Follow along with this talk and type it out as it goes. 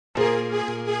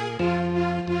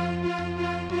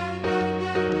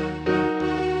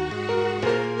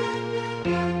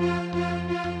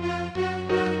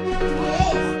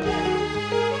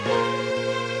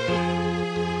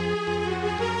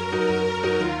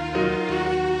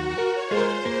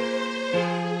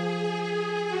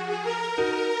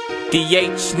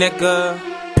DH, nigga.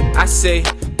 I say,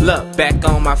 look, back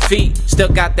on my feet. Still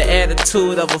got the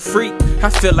attitude of a freak. I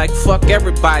feel like fuck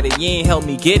everybody, you ain't help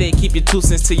me get it. Keep your 2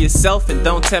 cents to yourself and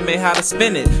don't tell me how to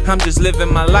spend it. I'm just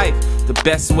living my life the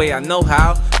best way I know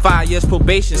how. 5 years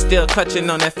probation, still clutching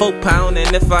on that 4 pound.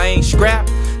 And if I ain't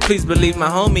scrapped, please believe my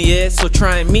homie is. So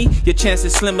trying me, your chance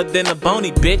is slimmer than a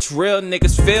bony bitch. Real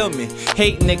niggas feel me,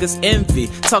 hate niggas envy.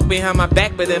 Talk behind my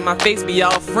back but in my face be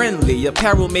all friendly.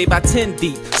 Apparel made by 10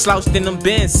 deep, slouched in them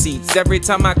Benz seats. Every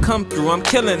time I come through I'm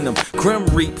killing them. Grim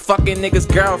Reap, fucking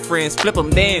niggas girlfriends, flip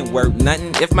them, they ain't worth nothing.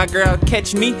 If my girl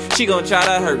catch me, she gon' try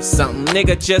to hurt something.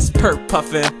 Nigga just perk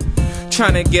puffin',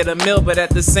 tryna get a meal, but at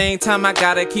the same time I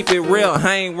gotta keep it real.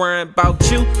 I ain't worrying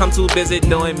about you, I'm too busy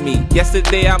doing me.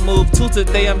 Yesterday I moved 2,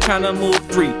 today I'm tryna move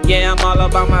 3. Yeah, I'm all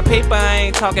about my paper, I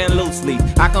ain't talking loosely.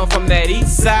 I come from that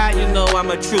east side, you know I'm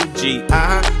a true G.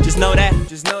 Just know that,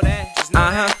 just know that.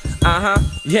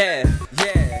 Yeah,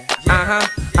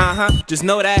 just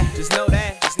know that, just know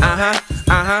that.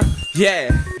 Yeah,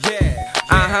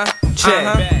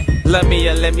 check. Love me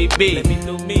or let me be.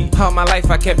 All my life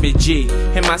I kept it G.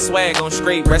 And my swag on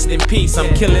straight, rest in peace.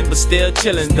 I'm killing but still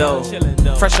chillin' though.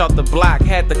 Fresh off the block,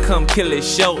 had to come kill his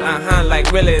show.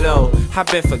 Like really though. I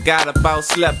been forgot about,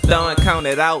 slept on,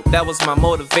 counted out. That was my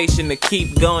motivation to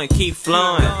keep going, keep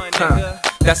flowing.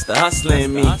 That's the hustler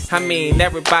in me. I mean,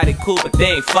 everybody cool, but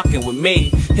they ain't fucking with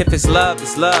me. If it's love,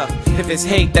 it's love. If it's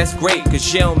hate, that's great,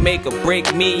 cause you don't make or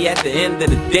break me at the end of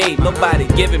the day. Nobody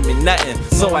giving me nothing,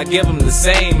 so I give them the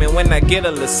same. And when I get a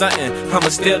little something, I'ma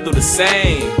still do the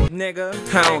same. Nigga,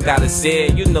 I don't gotta say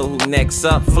it, you know who next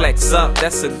up. Flex up,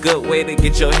 that's a good way to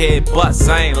get your head bust.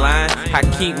 I ain't lying, I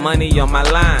keep money on my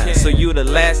line, so you the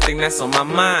last thing that's on my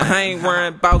mind. I ain't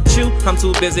worrying about you, I'm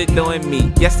too busy doing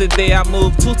me. Yesterday I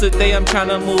moved 2, today I'm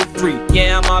tryna move 3.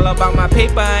 Yeah, I'm all about my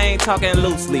paper, I ain't talking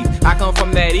loosely. I come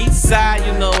from that east side,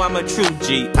 you know I'm a true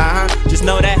G. Just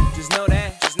know that, just know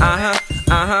that.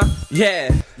 Yeah,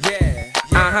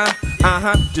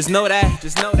 just know that,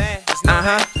 just know that.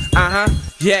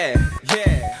 Yeah,